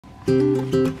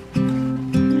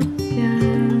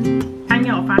刚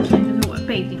有发现，就是我的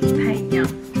背景不太一样。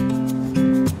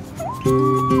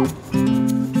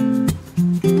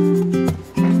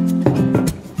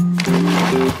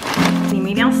你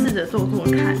们一定要试着做做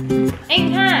看。哎，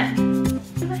你看，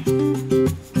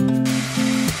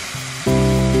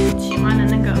喜欢的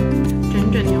那个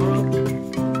卷卷牛肉。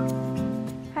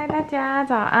嗨，大家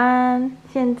早安！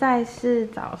现在是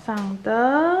早上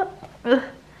的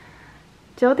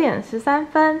9点13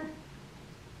分。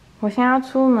我现在要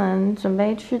出门，准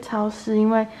备去超市，因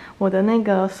为我的那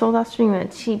个Shynes的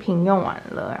气瓶用完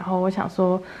了，然后我想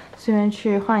说顺便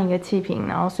去换一个气瓶，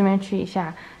然后顺便去一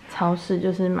下超市，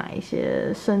就是买一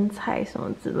些生菜什么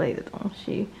之类的东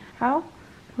西。好，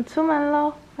我出门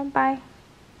喽，拜拜。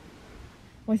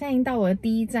我现在已经到我的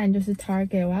第一站，就是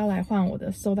Target， 我要来换我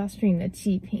的Shynes的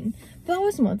气瓶。不知道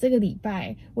为什么这个礼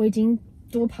拜我已经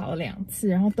多跑了2次，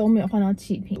然后都没有换到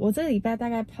气瓶。我这个礼拜大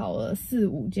概跑了4、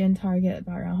5间 Target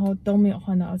吧，然后都没有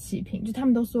换到气瓶。就他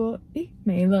们都说，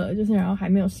没了，就是然后还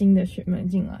没有新的学妹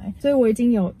进来，所以我已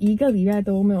经有1个礼拜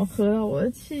都没有喝到我的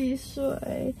汽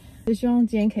水。就希望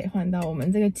今天可以换到。我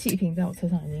们这个气瓶在我车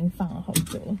上已经放了好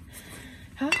久了。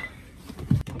好，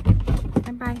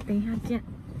拜拜，等一下见。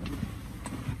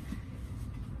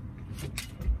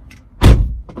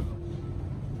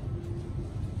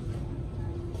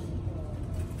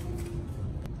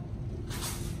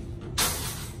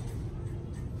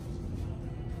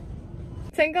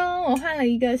成功，我换了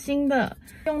一个新的，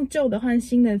用旧的换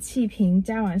新的气瓶，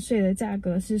加完税的价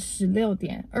格是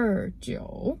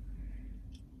16.29。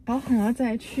好，然后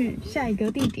再去下一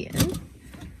个地点。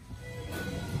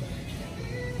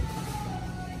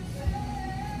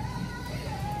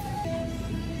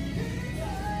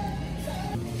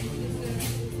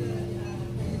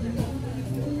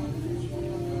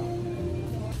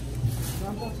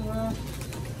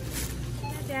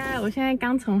我现在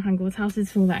刚从韩国超市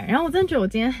出来，然后我真的觉得我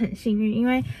今天很幸运，因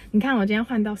为你看我今天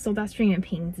换到 Shynes 的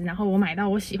瓶子，然后我买到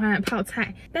我喜欢的泡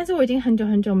菜，但是我已经很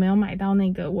久没有买到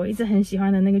那个我一直很喜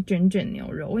欢的那个卷卷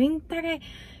牛肉，我已经大概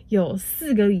有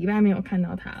4个礼拜没有看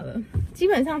到它了。基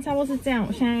本上差不多是这样，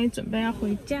我现在准备要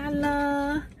回家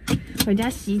了，回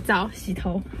家洗澡洗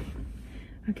头。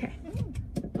OK，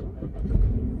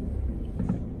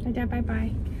 大家拜拜。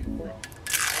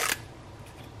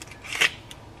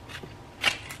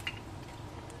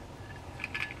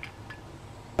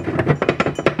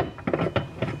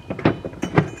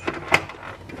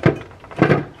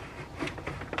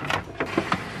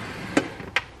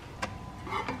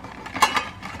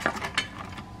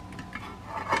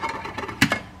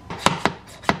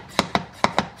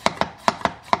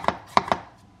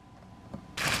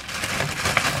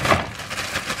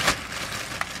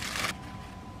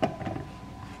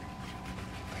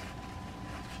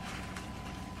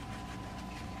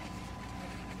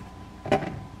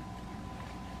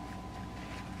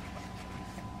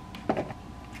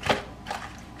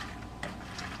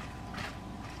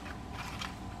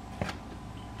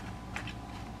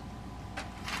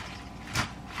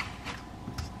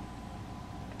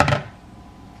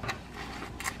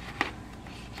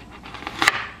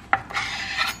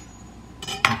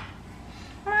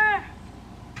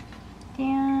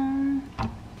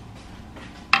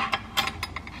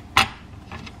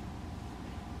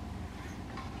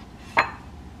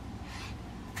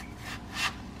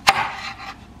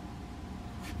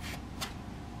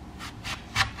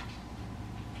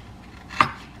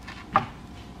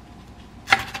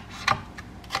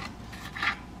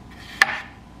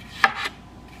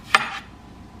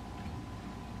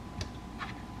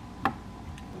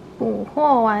补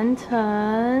货完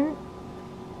成。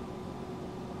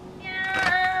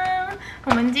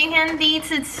我们今天第一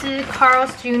次吃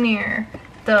Carl's Jr.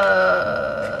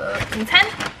 的午餐，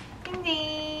叮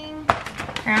叮，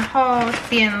然后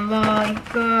点了一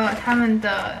个他们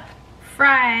的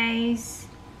fries，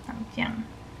 这样，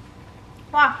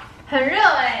哇，很热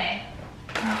哎。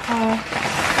然后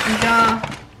一个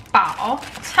堡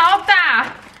超大，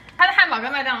它的汉堡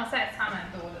跟麦当劳 size 差蛮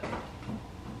多的。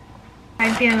还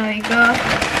点了一个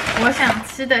我想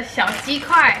吃的小鸡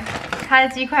块，它的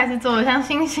鸡块是做的像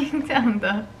星星这样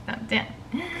的，长这样。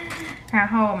然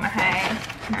后我们还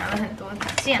拿了很多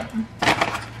酱。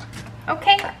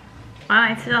OK， 我要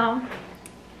来吃喽。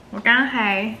我刚刚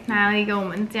还拿了一个我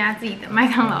们家自己的麦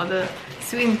当劳的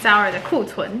Sweet and Sour 的库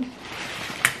存。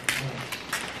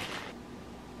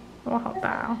哇，好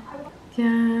大哦！酱，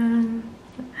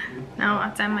然后我要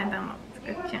蘸麦当劳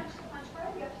这个酱。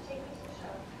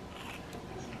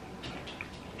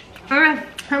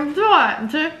很不错哎，你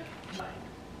吃。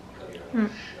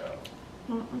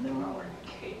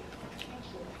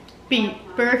比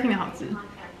Burger King 的好吃。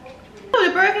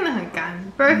得 Burger King 的很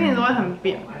干 ，Burger King 都会很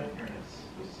扁。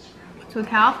薯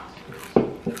条，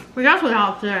我觉得薯条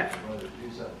好吃哎，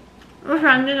我喜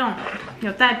欢这种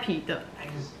有带皮的。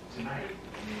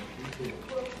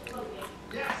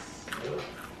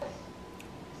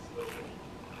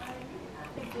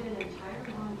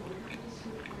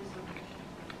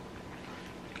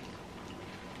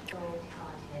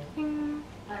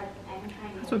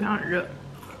薯条很热，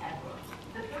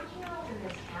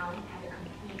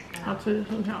好吃的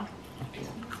薯条。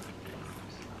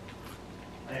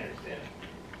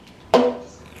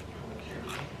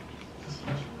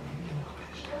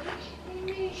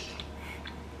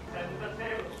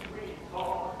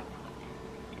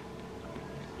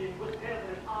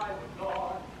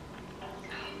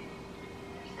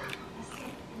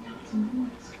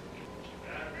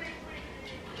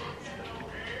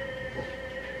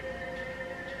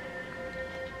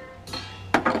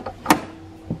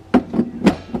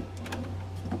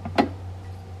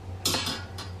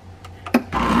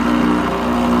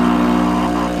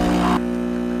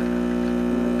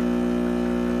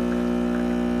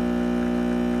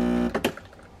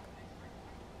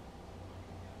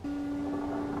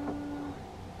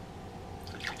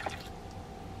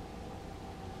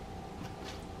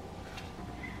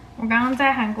我刚刚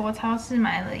在韩国超市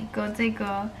买了一个这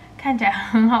个看起来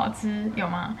很好吃，有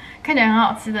吗？看起来很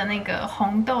好吃的那个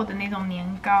红豆的那种年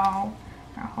糕，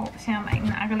然后我现在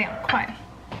拿个2块。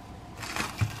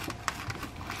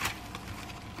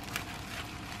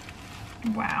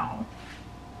哇哦，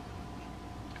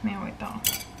没有味道。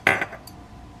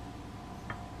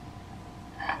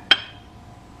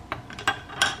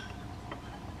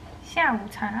下午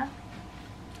茶。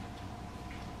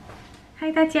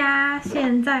嗨，大家，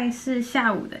现在是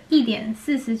下午的1点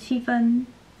47分。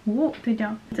哦，对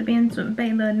焦，这边准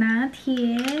备了拿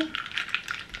铁。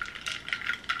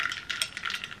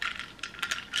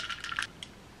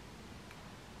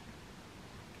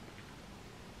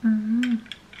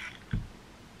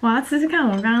我要吃吃看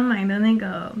我刚刚买的那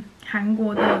个韩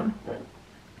国的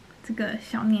这个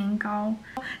小年糕。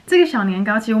这个小年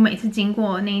糕其实我每次经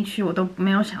过那一区我都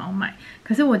没有想要买，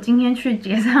可是我今天去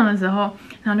结账的时候，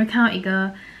然后就看到一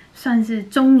个算是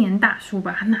中年大叔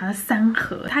吧，他拿了3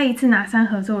盒，他一次拿3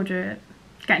盒之后，我觉得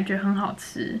感觉很好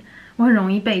吃，我很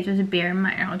容易被就是别人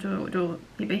买，然后我就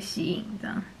也被吸引这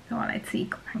样，所以我要来吃一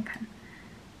口看看。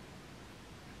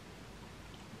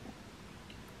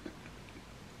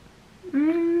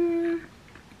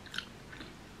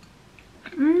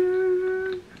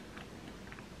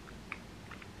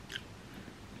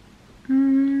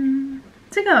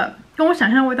这个跟我想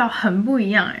象的味道很不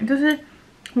一样哎，就是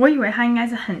我以为它应该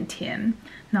是很甜，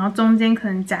然后中间可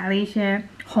能夹了一些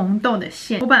红豆的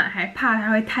馅，我本来还怕它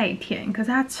会太甜，可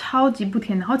是它超级不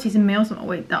甜，然后其实没有什么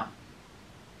味道。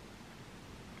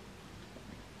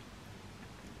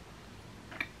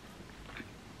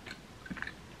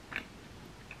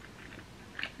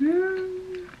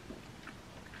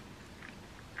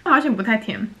好像不太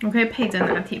甜，我可以配着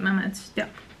拿铁慢慢吃掉。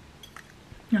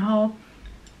然后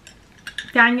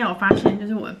大家应该有发现，就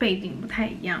是我的背景不太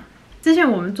一样。之前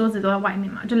我们桌子都在外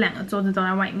面嘛，就2个桌子都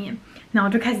在外面，然后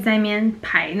我就开始在那边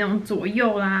排那种左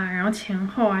右啦，然后前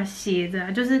后啊、斜着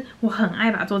啊，就是我很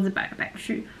爱把桌子摆来摆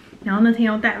去。然后那天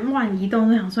又带乱移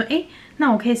动，就想说，哎，那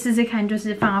我可以试试看，就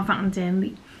是放到房间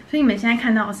里。所以你们现在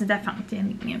看到的是在房间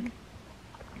里面。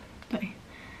对，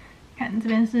看这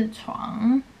边是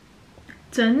床。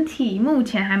整体目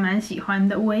前还蛮喜欢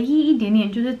的，唯一一点点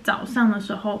就是早上的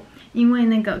时候，因为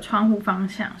那个窗户方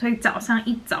向，所以早上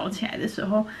一早起来的时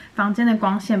候，房间的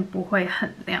光线不会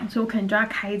很亮，所以我可能就要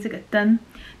开这个灯。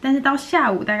但是到下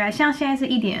午大概像现在是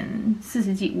1点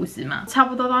40几50嘛，差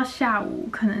不多到下午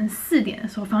可能4点的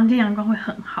时候，房间阳光会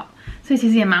很好，所以其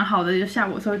实也蛮好的。就下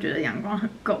午的时候觉得阳光很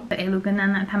够。L 跟娜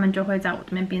娜他们就会在我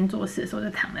这边边做事的时候就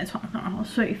躺在床上，然后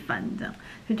睡翻这样，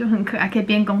所以就很可爱，可以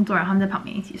边工作，然后他们在旁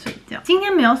边一起睡觉。今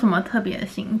天没有什么特别的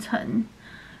行程。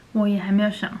我也还没有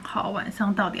想好晚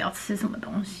上到底要吃什么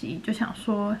东西，就想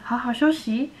说好好休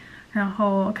息，然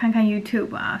后看看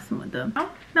YouTube 啊什么的。好，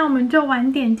那我们就晚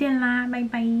点见啦，拜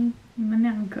拜！你们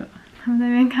2个，他们在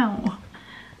那边看我，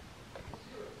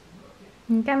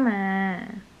你干嘛？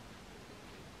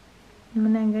你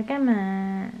们2个干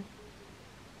嘛？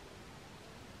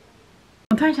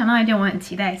我突然想到一件我很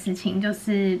期待的事情，就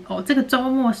是这个周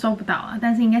末收不到了，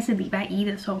但是应该是礼拜1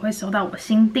的时候会收到我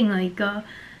新订了一个。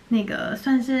那个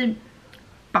算是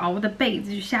薄的被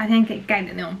子，就夏天可以盖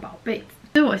的那种薄被子。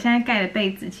所以我现在盖的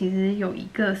被子其实有一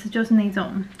个是就是那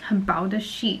种很薄的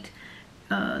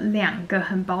sheet，2个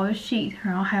很薄的 sheet，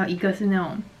 然后还有一个是那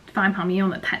种放在旁边用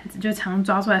的毯子，就常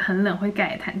抓出来很冷会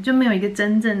盖的毯子，就没有一个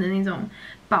真正的那种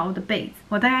薄的被子。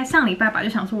我大概上礼拜吧就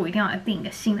想说，我一定要来订一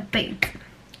个新的被子，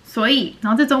所以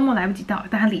然后这周末来不及到，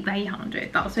但它礼拜一好像就会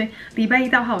到，所以礼拜一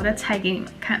到后我再拆给你们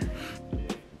看。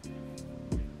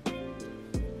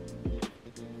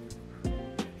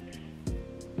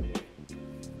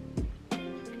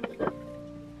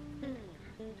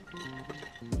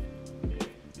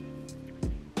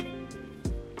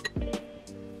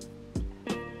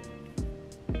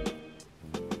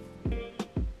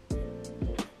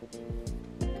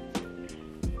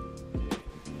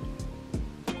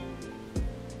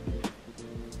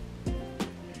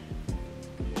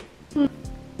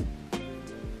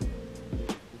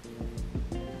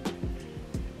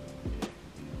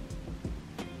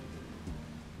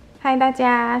嗨，大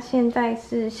家，现在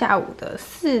是下午的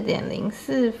4点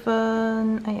04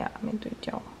分。哎呀，没对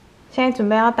焦。现在准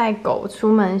备要带狗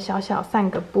出门小小散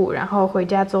个步，然后回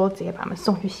家之后直接把它们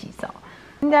送去洗澡。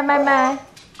大家拜拜，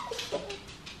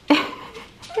拜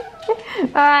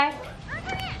拜。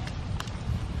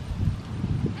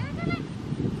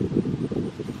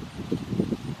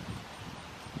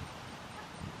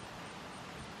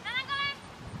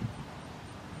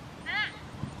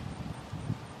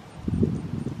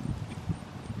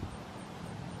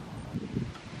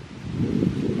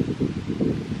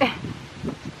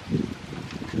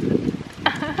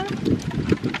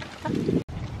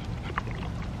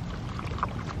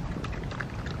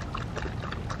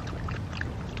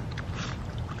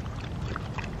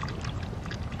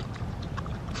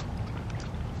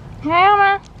你还要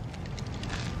吗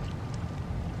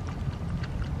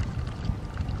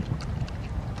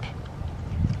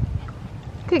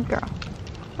 ？Good girl，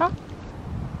 啊！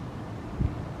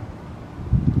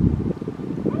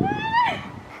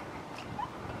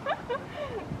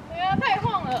不要太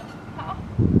晃了，好。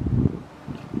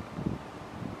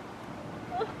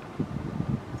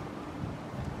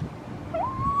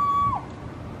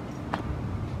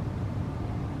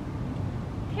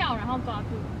跳，然后抓住。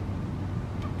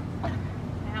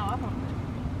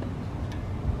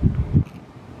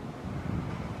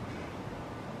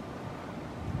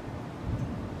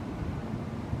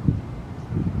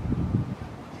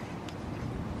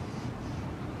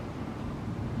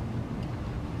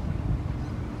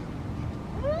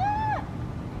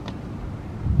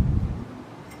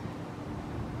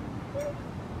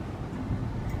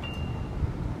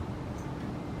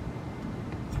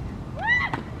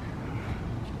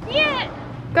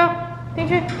Go 进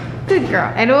去 ，Good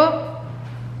girl， 哎噜，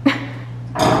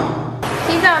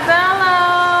洗澡澡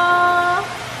喽，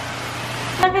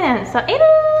那看起来很瘦，哎噜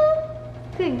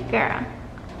 ，Good girl，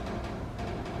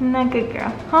 那 Good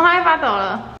girl， 红孩发抖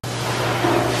了。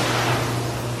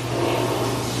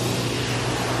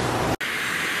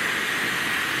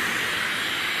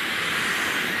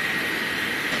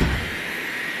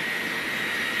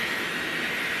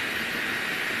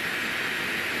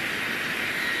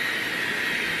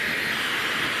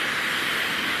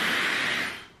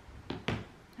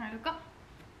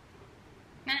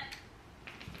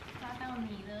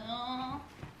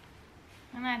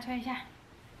妈妈吹一下，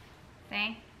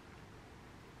谁？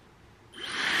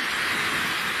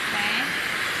谁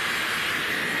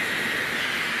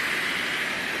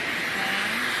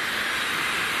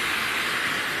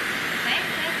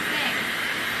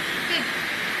？Good，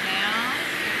 谁哦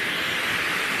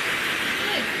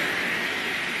 ？Good。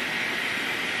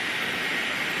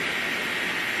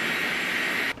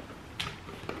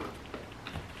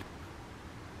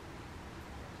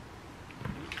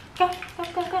Go。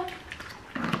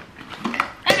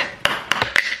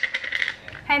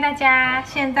嗨，大家，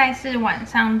现在是晚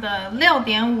上的6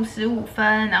点55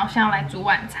分，然后现在要来煮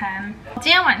晚餐。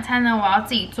今天晚餐呢，我要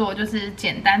自己做，就是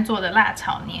简单做的辣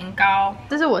炒年糕。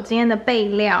这是我今天的备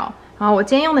料。然后我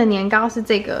今天用的年糕是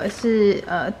这个，是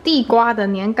地瓜的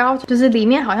年糕，就是里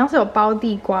面好像是有包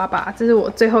地瓜吧。这是我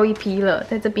最后一批了，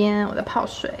在这边我的泡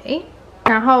水。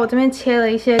然后我这边切了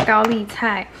一些高丽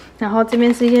菜，然后这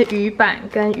边是一些鱼板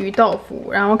跟鱼豆腐，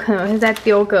然后可能会再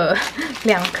丢个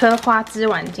2颗花枝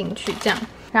丸进去这样。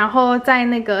然后在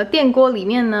那个电锅里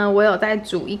面呢，我有在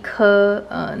煮一颗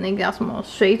那个叫什么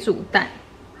水煮蛋。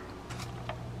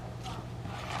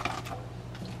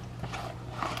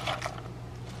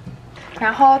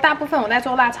然后大部分我在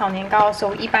做辣炒年糕的时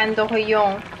候，一般都会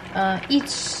用1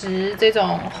匙这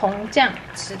种红酱，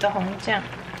匙的红酱。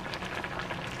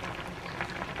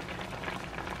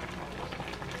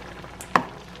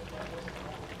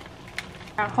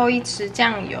然后1匙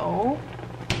酱油，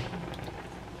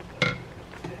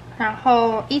然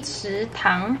后1匙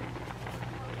糖。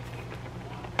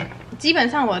基本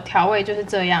上我的调味就是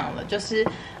这样了，就是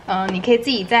你可以自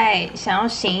己再想要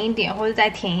咸一点或者再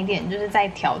甜一点，就是再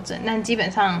调整。但基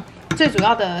本上最主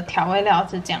要的调味料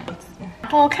是这样子。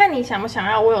然后看你想不想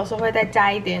要，我有时候会再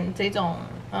加一点这种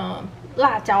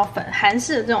辣椒粉，韩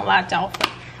式的这种辣椒粉，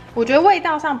我觉得味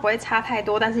道上不会差太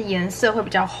多，但是颜色会比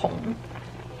较红。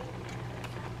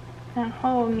然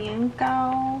后年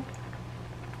糕。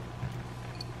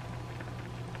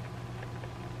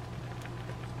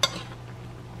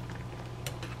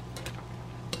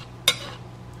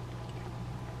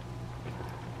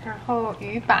 然后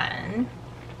鱼板、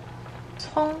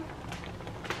葱，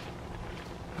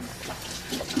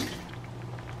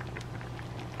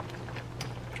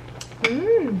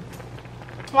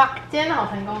哇，今天的好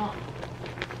成功哦！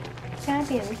加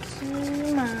点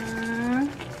芝麻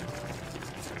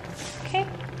 ，OK，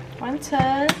 完成。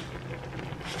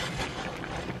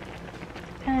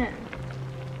看。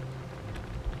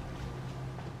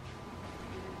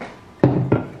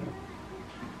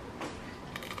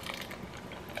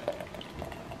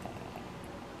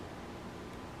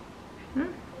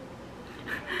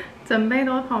 整杯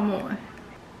都是泡沫哎。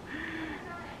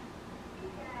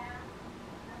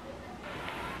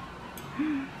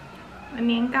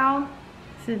年糕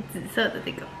是紫色的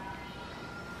这个，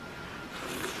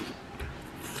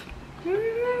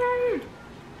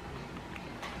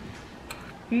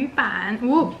鱼板，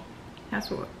吓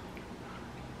死我了。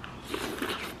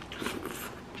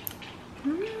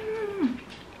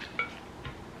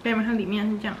给你们看里面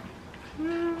是这样，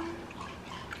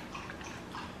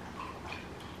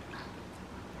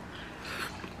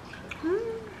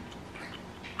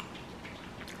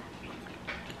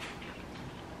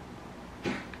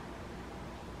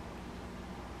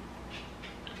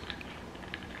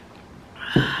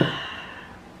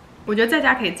我觉得在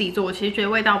家可以自己做，我其实觉得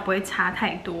味道不会差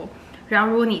太多。然后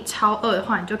如果你超饿的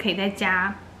话，你就可以再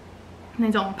加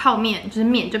那种泡面，就是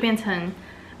面就变成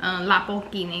辣波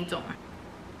鸡那种。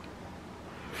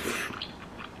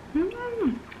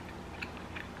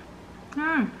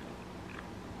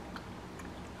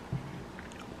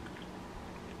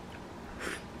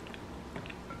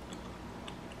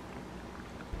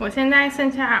我现在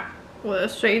剩下我的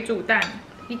水煮蛋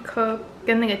1颗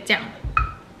跟那个酱，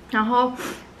然后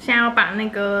现在要把那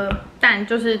个蛋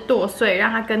就是剁碎，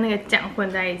让它跟那个酱混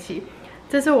在一起。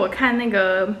这是我看那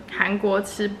个韩国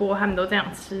吃播，他们都这样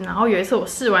吃。然后有一次我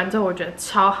试完之后，我觉得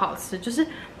超好吃，就是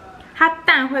它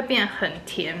蛋会变很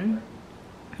甜，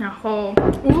然后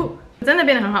真的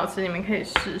变得很好吃，你们可以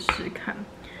试试看。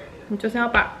你就是要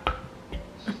把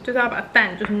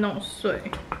蛋就是弄碎。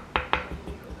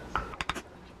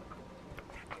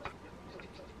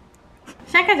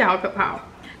 现在看起来好可怕哦，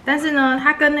但是呢，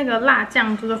它跟那个辣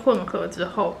酱就是混合之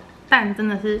后，蛋真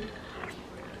的是，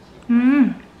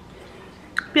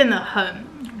变得很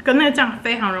跟那个酱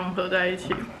非常融合在一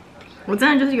起。我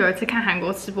真的就是有一次看韩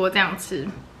国吃播这样吃，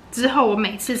之后我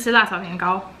每次吃辣炒年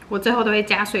糕，我最后都会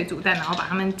加水煮蛋，然后把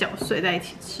它们搅碎在一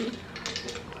起吃。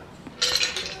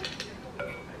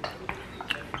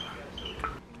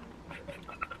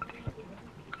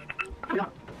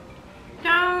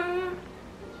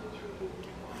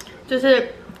就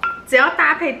是只要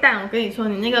搭配蛋，我跟你说，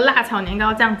你那个辣炒年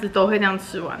糕这样子都会这样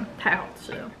吃完，太好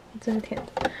吃了，真的甜。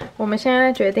我们现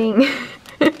在决定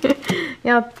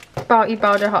要爆1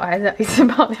包就好，还是要一次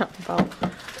爆2包？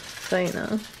所以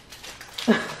呢，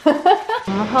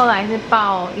我们后来是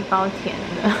爆1包甜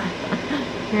的，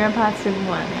因为怕吃不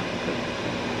完2个。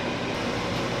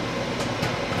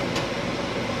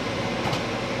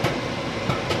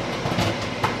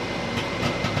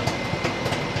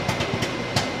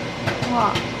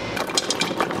哇！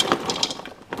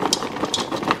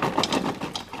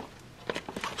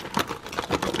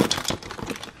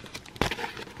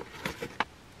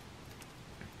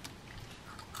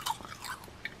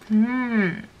我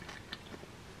们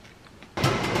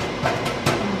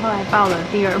后来爆了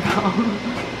第2包。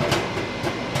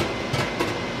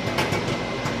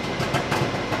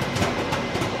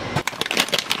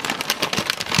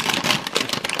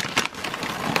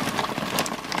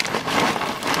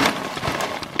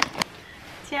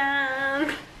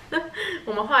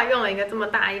我们后来用了一个这么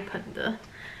大一盆的，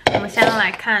我们现在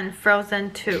来看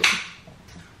Frozen 2。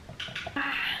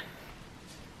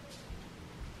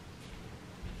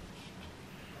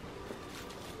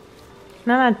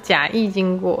那假意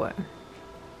经过哎，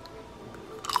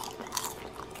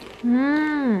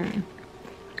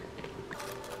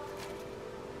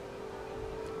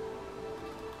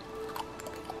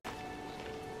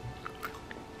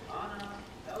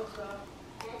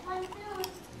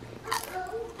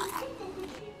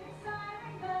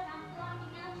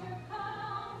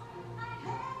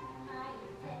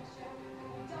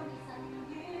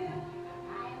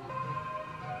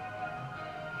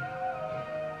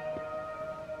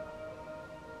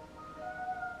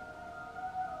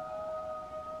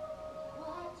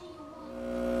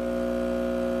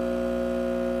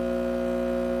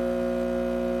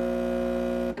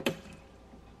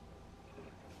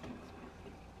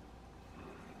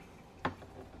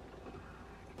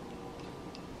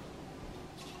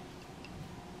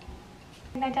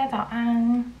大家早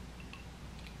安。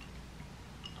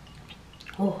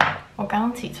我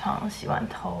刚起床，洗完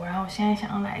头，然后现在想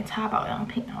要来擦保养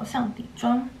品，然后上底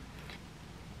妆。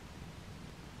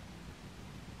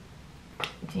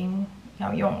已经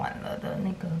要用完了的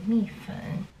那个蜜粉。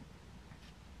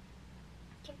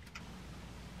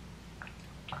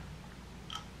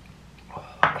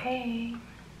OK。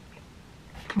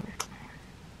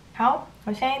好，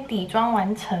我现在底妆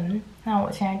完成，那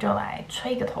我现在就来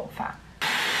吹个头发。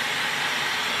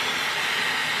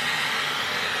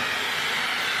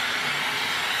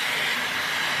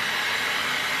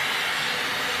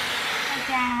大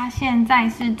家现在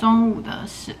是中午的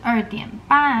12点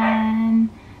半。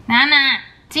娜娜，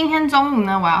今天中午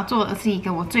呢，我要做的是一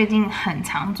个我最近很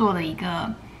常做的一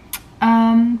个，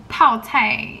泡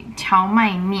菜荞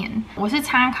麦面。我是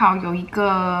参考有一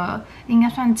个应该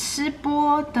算吃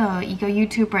播的一个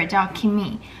YouTuber 叫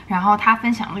Kimi， 然后他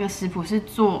分享那个食谱是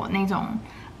做那种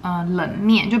冷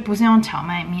面，就不是用荞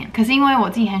麦面。可是因为我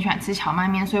自己很喜欢吃荞麦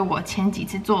面，所以我前几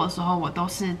次做的时候，我都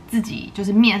是自己就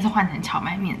是面是换成荞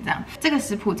麦面这样。这个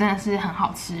食谱真的是很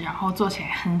好吃，然后做起来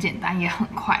很简单也很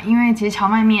快。因为其实荞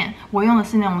麦面我用的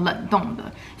是那种冷冻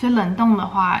的，所以冷冻的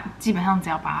话，基本上只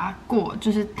要把它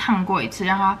就是烫过一次，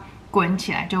让它滚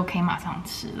起来就可以马上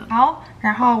吃了。好，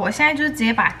然后我现在就是直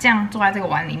接把酱做在这个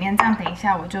碗里面，这样等一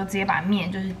下我就直接把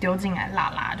面就是丢进来拉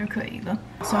拉就可以了。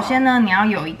首先呢，你要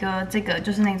有一个这个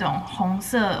就是那种红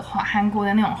色韩国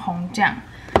的那种红酱，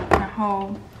然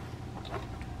后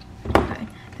对，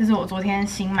这是我昨天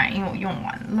新买，因为我用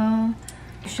完了，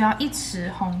需要1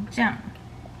匙红酱。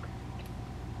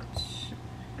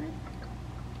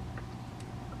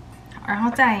然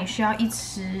后再需要1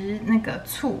匙那个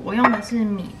醋，我用的是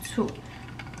米醋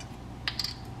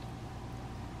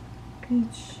，1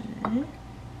匙，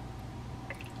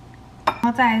然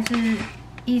后再是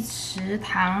1匙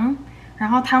糖，然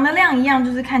后糖的量一样，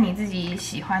就是看你自己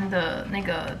喜欢的那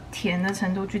个甜的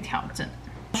程度去调整。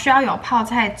需要有泡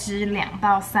菜汁2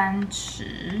到3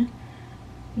匙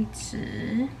，1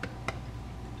匙，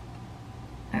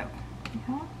哎呦，你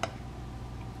看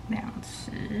，2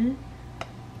匙。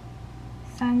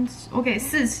3匙，我给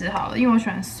4匙好了，因为我喜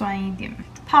欢酸一点。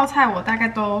泡菜我大概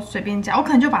都随便加，我可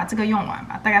能就把这个用完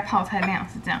吧，大概泡菜量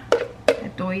是这样，再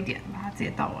多一点，把它直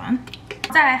接倒完。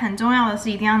再来很重要的是，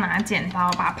一定要拿剪刀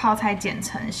把泡菜剪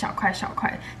成小块小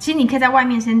块。其实你可以在外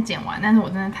面先剪完，但是我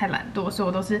真的太懒惰，所以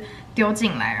我都是丢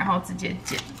进来然后直接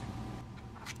剪。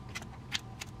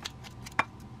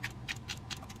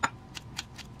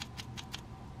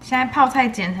现在泡菜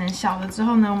剪成小的之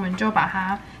后呢，我们就把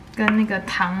它跟那个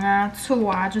糖啊、醋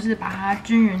啊，就是把它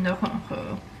均匀的混合。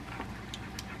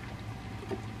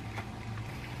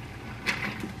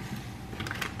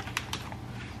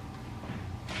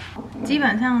基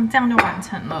本上这样就完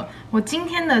成了。我今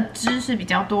天的汁是比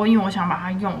较多，因为我想把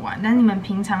它用完。但是你们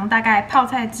平常大概泡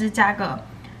菜汁加个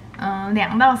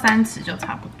2到3匙就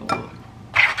差不多了。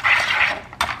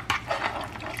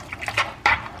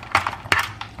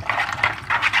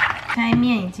现在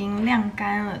面已经晾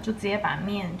干了，就直接把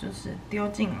面就是丢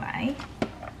进来。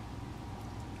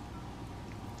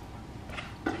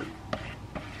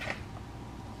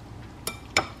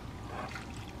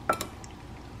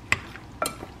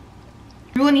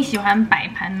如果你喜欢摆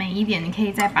盘美一点，你可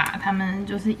以再把它们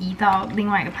就是移到另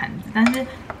外一个盘子。但是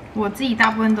我自己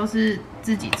大部分都是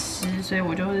自己吃，所以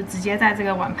我就是直接在这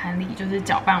个碗盘里就是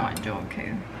搅拌完就 OK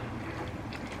了。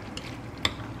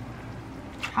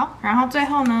好，然后最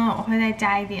后呢，我会再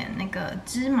加一点那个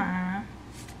芝麻。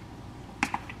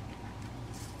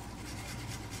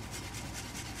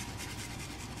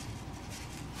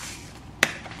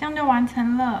这样就完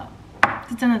成了，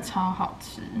这真的超好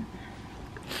吃。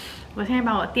我现在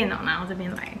把我的电脑拿到这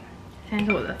边来，现在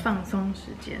是我的放松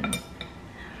时间。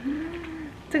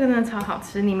这个真的超好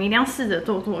吃，你们一定要试着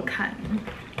做做看。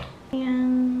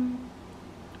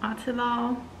吃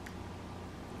喽。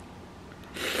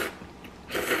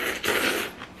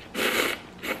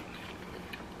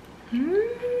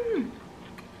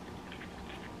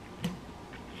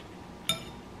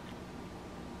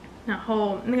然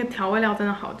后那个调味料真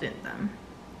的好简单。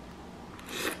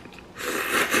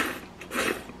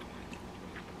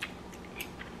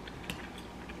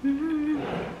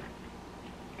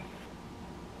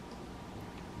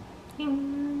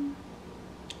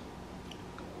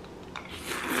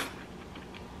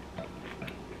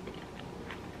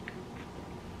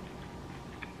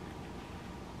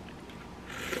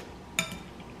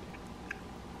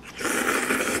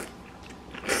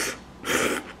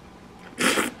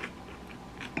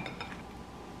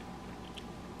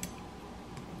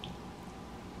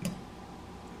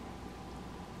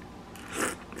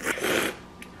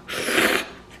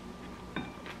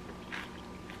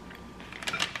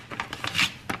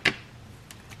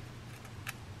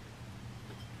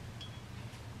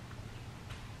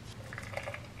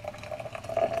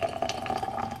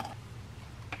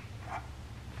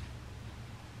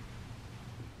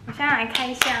来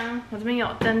开箱，我这边有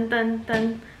噔噔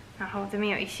噔，然后这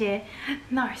边有一些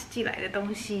Nars 寄来的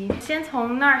东西。先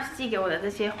从 Nars 寄给我的这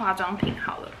些化妆品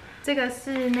好了，这个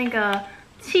是那个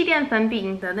气垫粉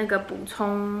饼的那个补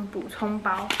充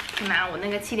包，我拿我那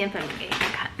个气垫粉饼给你们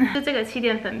看，是这个气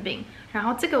垫粉饼。然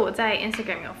后这个我在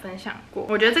Instagram 有分享过，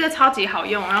我觉得这个超级好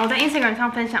用。然后我在 Instagram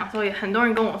上分享的时候，也很多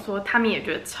人跟我说，他们也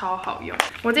觉得超好用。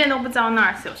我之前都不知道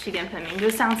Nars 有气垫粉饼，就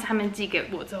是上次他们寄给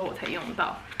我之后我才用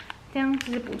到。这样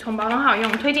子补充包很好用，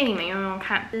推荐你们用用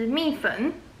看。是蜜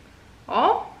粉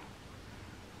哦，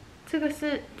这个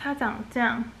是它长这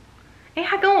样。哎，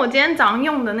它跟我今天早上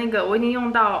用的那个我已经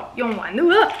用完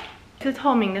了，是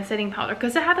透明的 setting powder， 可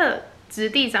是它的质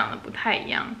地长得不太一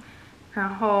样。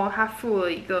然后它附了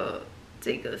一个，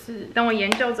这个是等我研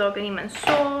究之后跟你们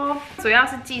说。主要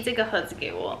是寄这个盒子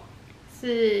给我，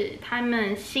是他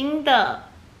们新的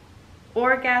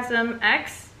Orgasm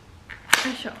X。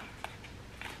哎呦，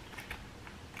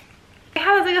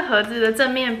它的这个盒子的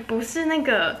正面不是那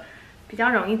个比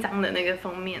较容易脏的那个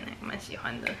封面我蛮喜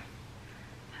欢的。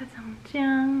它长这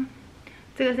样，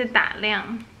这个是打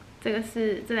亮，这个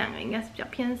是这两个应该是比较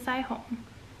偏腮红。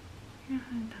打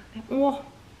亮，哇，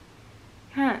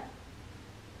看，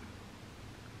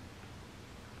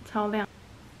超亮，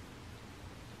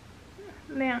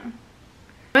亮。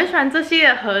我很喜欢这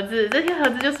些盒子，这些盒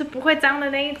子就是不会脏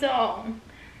的那一种。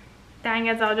大家应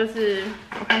该知道，就是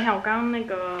我看一下我刚刚那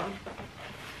个，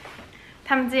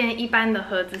他们之前一般的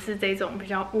盒子是这种比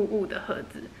较雾的盒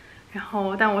子。然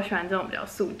后，但我喜欢这种比较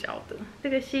塑胶的。这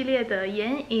个系列的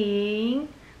眼影，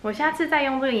我下次再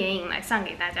用这个眼影来上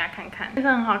给大家看看，这个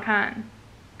很好看，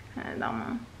看得到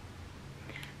吗？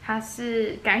它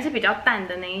是感觉是比较淡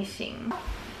的那一型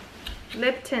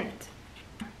 ，lip tint，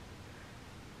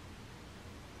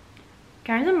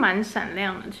 感觉是蛮闪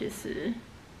亮的，其实。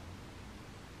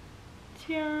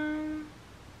这样，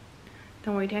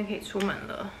等我一天可以出门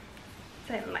了。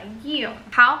再来用。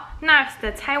好 ，Nars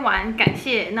的拆完，感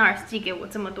谢 Nars 寄给我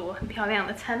这么多很漂亮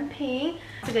的产品。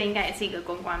这个应该也是一个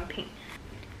公关品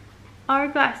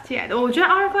 ，Hourglass 寄来的。我觉得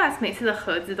Hourglass 每次的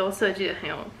盒子都设计的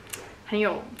很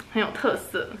有特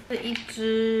色。是一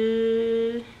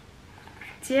支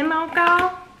睫毛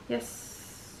膏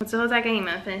 ，yes。我之后再跟你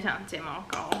们分享睫毛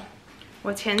膏。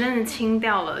我前阵子清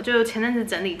掉了，就前阵子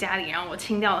整理家里，然后我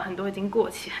清掉了很多已经过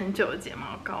期很久的睫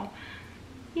毛膏，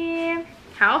耶。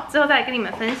好，之后再跟你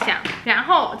们分享，然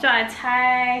后就来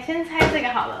猜，先猜这个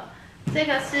好了。这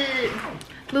个是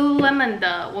Lululemon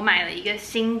的，我买了一个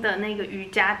新的那个瑜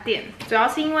伽垫，主要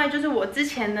是因为就是我之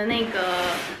前的那个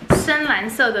深蓝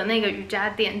色的那个瑜伽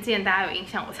垫，之前大家有印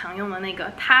象我常用的那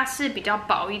个，它是比较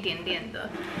薄一点点的，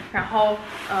然后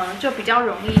就比较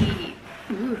容易，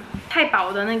太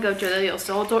薄的那个，觉得有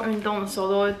时候做运动的时候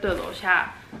都会对楼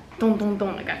下咚咚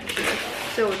咚的感觉，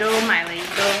所以我就买了一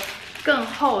个。更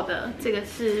厚的，这个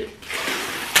是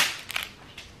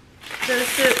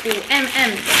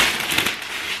5mm 的，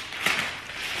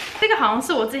这个好像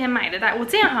是我之前买的我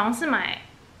之前好像是买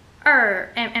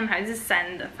2mm 还是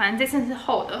3的，反正这次是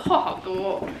厚的，厚好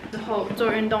多哦。之后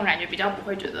做运动感觉比较不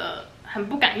会觉得很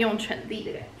不敢用全力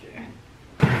的感觉。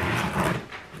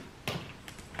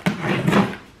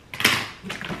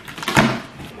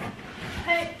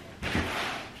嘿，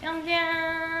香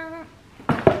香。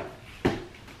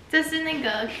这是那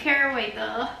个 Caraway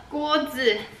的锅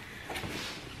子，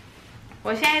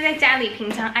我现在在家里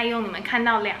平常爱用，你们看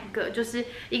到2个，就是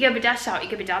一个比较小，一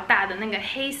个比较大的那个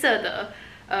黑色的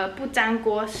不粘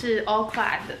锅是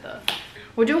Artlist 的。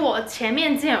我觉得我前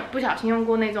面之前有不小心用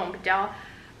过那种比较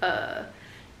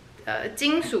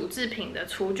金属制品的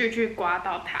厨具去刮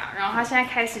到它，然后它现在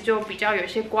开始就比较有一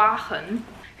些刮痕。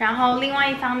然后另外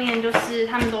一方面就是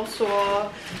他们都说，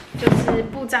就是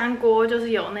不粘锅就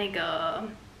是有那个。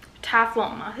Teflon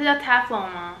吗？是叫 Teflon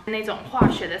吗？那种化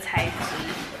学的材质，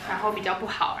然后比较不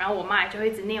好。然后我妈也就会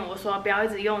一直念我说不要一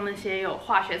直用那些有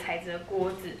化学材质的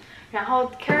锅子。然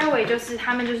后 Caraway 就是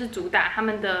他们就是主打他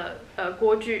们的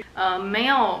锅具，没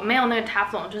有那个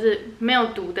Teflon， 就是没有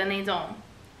毒的那种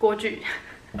锅具。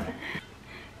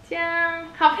这样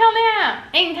好漂亮，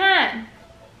哎，你看。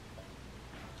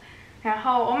然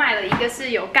后我买了一个是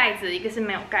有盖子，一个是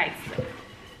没有盖子的。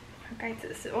盖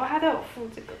子是哇，它都有附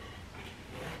这个。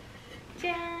这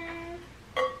样，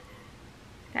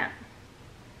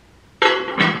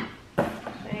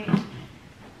所以，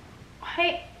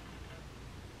嘿，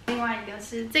另外一个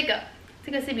是这个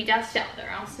是比较小的，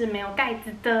然后是没有盖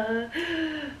子的，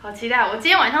好期待！我今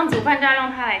天晚上煮饭就要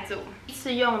用它来煮。第一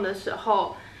次用的时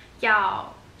候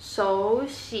要手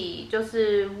洗，就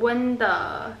是温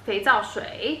的肥皂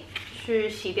水去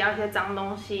洗掉一些脏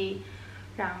东西，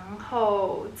然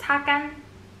后擦干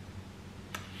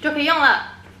就可以用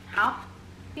了。好。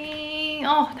叮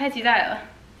哦，太期待了！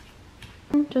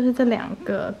就是这2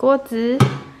个锅子，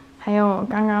还有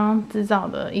刚刚制造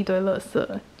的一堆垃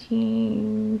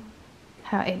圾，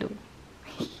还有 A 路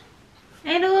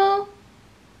，A 路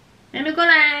，A 路过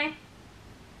来。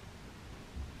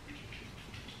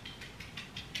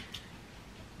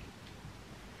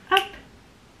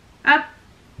up，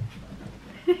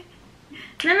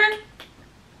娜娜，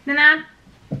娜娜。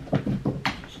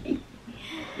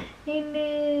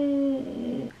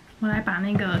我来把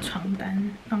那个床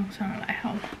单放上来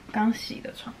好了，刚洗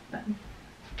的床单。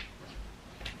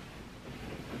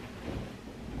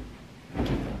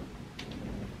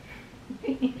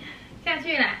下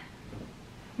去啦，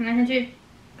你来下去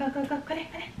 ，go go go， 快点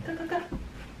快点 ，go go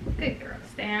go，good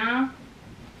girls down。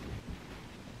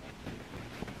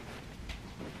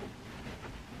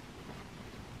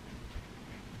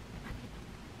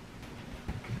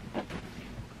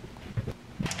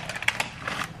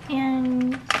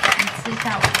你吃一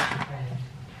下我吧。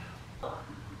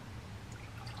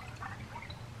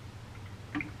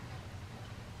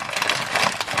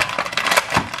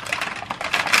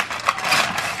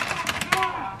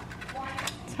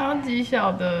超级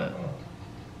小的，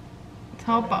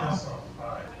超薄。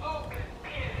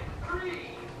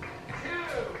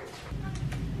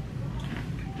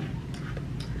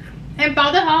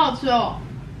薄的好好吃哦，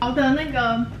薄的那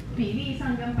个比例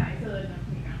上跟白色的整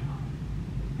体刚好。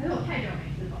还是我太久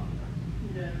没吃饱了，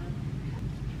你觉得呢？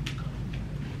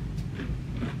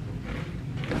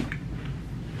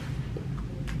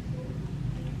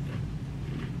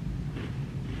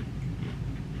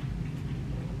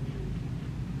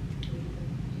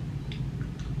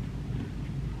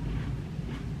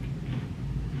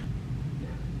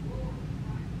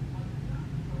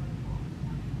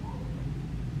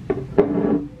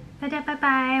大家拜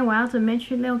拜，我要准备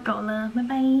去遛狗了，拜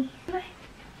拜，拜拜。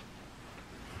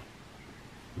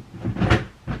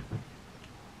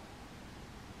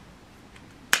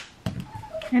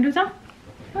来，路上。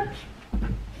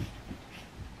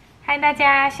嗨，大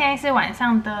家，现在是晚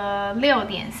上的6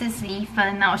点41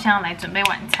分。那我现在要来准备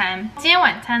晚餐。今天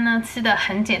晚餐呢吃的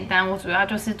很简单，我主要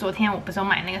就是昨天我不是有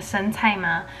买那个生菜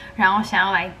吗？然后想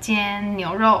要来煎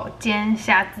牛肉、煎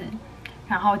虾子，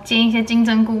然后煎一些金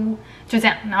针菇，就这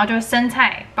样。然后就生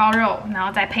菜包肉，然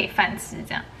后再配饭吃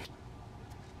这样。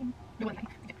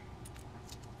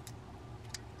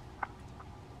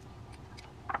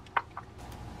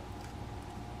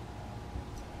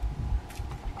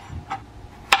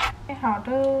好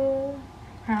的，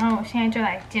然后我现在就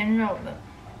来煎肉了。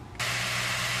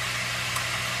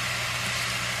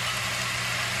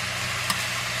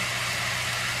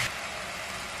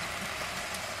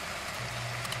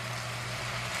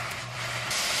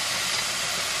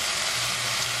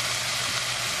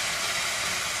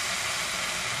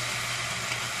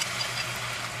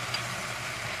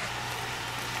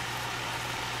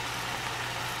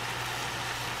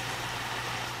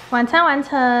晚餐完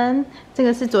成，这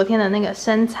个是昨天的那个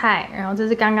生菜，然后这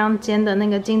是刚刚煎的那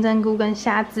个金针菇跟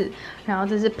虾子，然后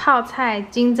这是泡菜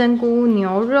金针菇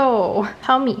牛肉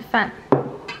泡米饭，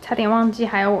差点忘记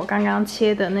还有我刚刚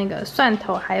切的那个蒜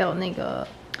头，还有那个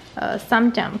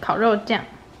三酱烤肉酱，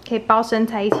可以包生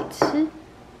菜一起吃。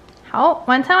好，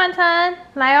晚餐完成，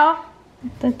来哦，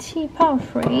的气泡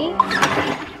水。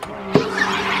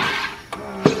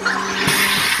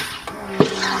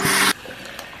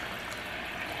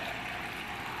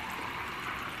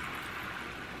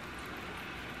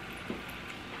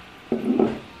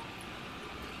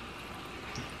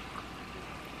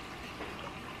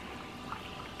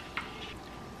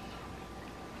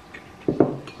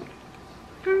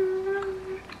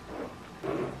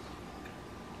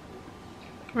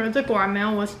我觉得这果然没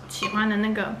有我喜欢的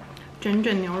那个卷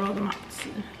卷牛肉这么好吃。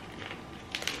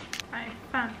白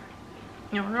饭、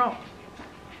牛肉、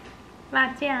辣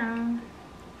酱，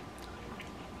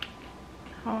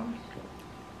好，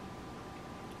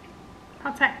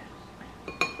泡菜。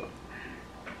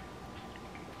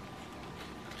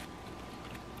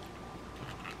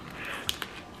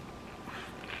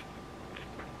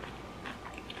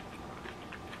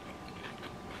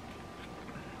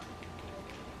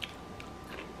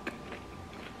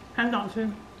很好吃，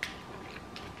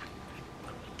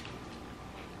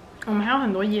我们还有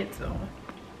很多叶子哦，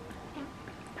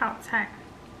泡菜，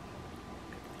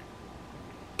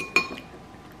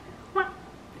哇，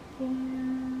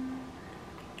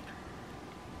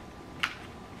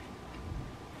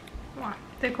哇，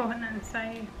这口很难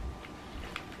塞。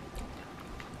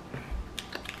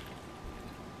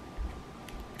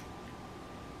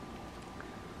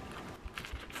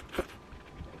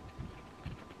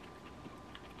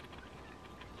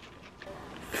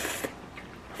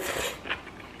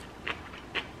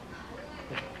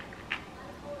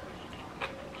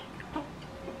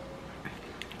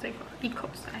一口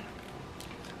塞。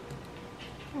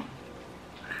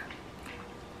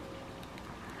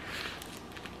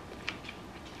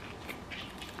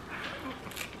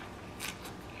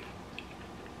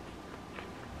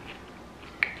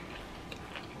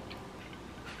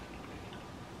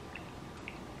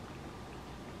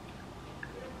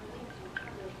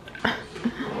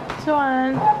吃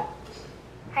完，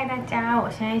嗨大家，我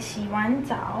现在洗完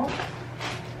澡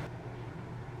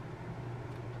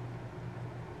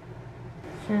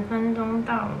，10分钟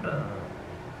到了。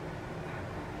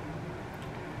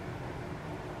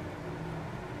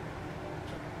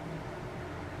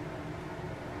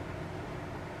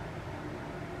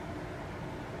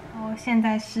现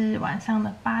在是晚上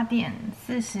的8点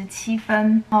47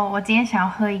分。我今天想要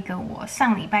喝一个我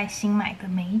上礼拜新买的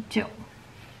美酒。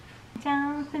这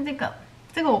样是这个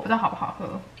我不知道好不好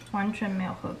喝，完全没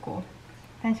有喝过，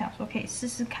但想说可以试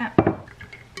试看。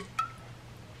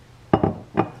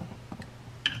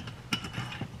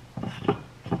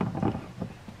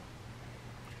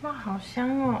哇，好香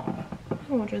哦！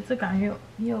我觉得这感觉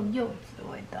有柚子的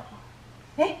味道。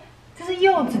哎，这是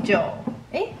柚子酒，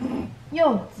哎，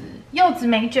柚子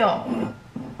美酒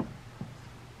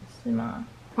是吗？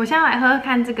我现在来喝喝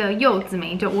看这个柚子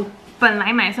美酒。我本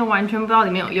来买的时候完全不知道里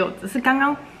面有柚子，是刚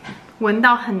刚闻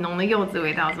到很浓的柚子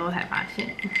味道之后才发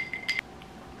现。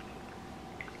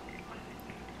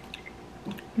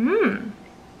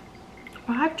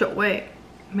哇，它酒味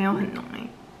没有很浓哎。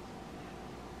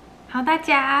好，大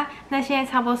家，那现在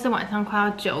差不多是晚上快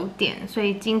要9点，所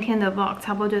以今天的 vlog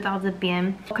差不多就到这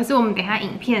边。可是我们等一下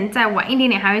影片再晚一点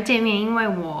点还会见面，因为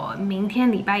我明天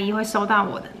礼拜1会收到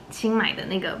我的新买的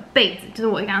那个被子，就是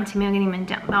我刚刚前面有跟你们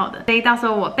讲到的，所以到时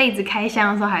候我被子开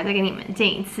箱的时候还再跟你们见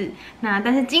一次。那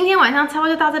但是今天晚上差不多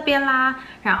就到这边啦，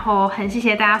然后很谢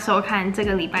谢大家收看这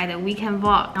个礼拜的 Weekend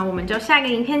vlog， 那我们就下个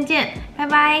影片见，拜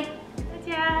拜，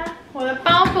大家，我的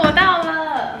包裹到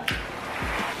了。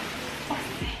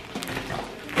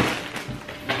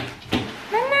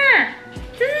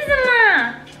这是什么？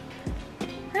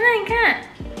娜娜，你看，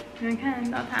你们看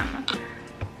得到它吗？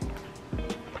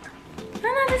娜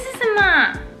娜，这是什么？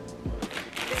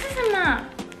这是什么？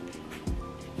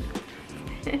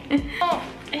哦，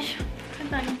哎呦，它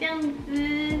长这样子，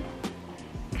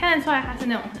看得出来它是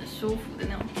那种很舒服的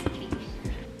那种质地。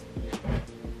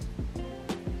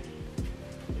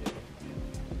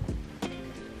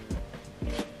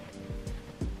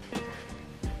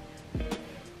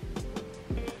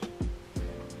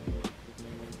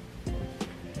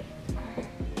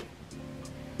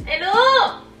哎，露，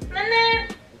娜娜，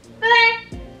过来，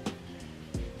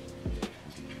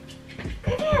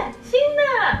快点，新的，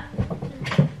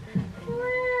哇，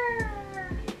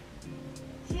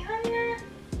喜欢吗？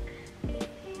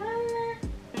喜欢吗？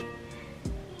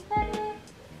喜欢吗？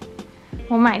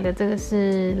我买的这个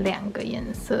是2个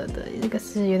颜色的，这个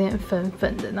是有点粉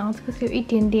粉的，然后这个是有一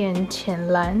点点浅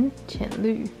蓝、浅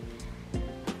绿。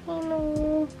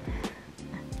Hello。